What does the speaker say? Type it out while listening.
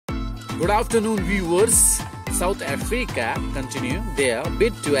Good afternoon, viewers. South Africa continue their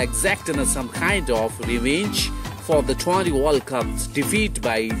bid to exact some kind of revenge for the T20 World Cup's defeat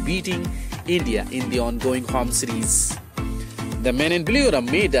by beating India in the ongoing home series. The men in blue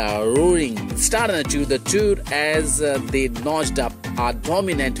made a roaring start to the tour as they notched up a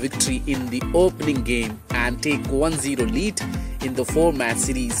dominant victory in the opening game and take 1-0 lead in the 4-match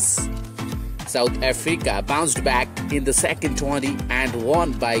series. South Africa bounced back in the second 20 and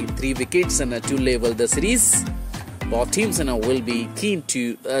won by 3 wickets to level the series. Both teams will be keen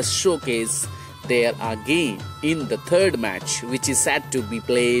to showcase their game in the third match, which is set to be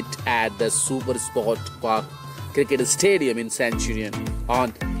played at the Super Sport Park Cricket Stadium in Centurion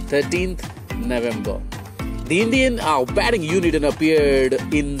on 13th November. The Indian batting unit appeared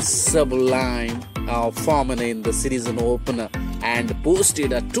in sublime form in the series opener and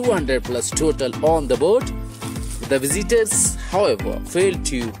posted a 200+ total on the board. The visitors, however, failed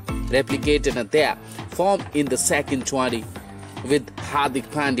to replicate their form in the second 20, with Hardik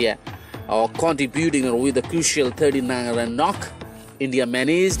Pandya contributing with a crucial 39-run knock. India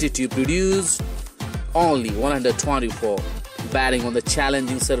managed to produce only 124, batting on the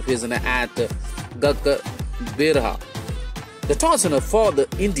challenging surface at Birha. The toss for the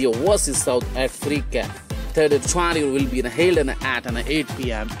India versus South Africa third 20 will be held at 8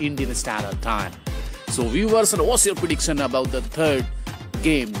 p.m. Indian Standard Time. So viewers, what's your prediction about the third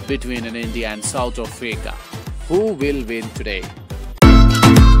game between India and South Africa? Who will win today?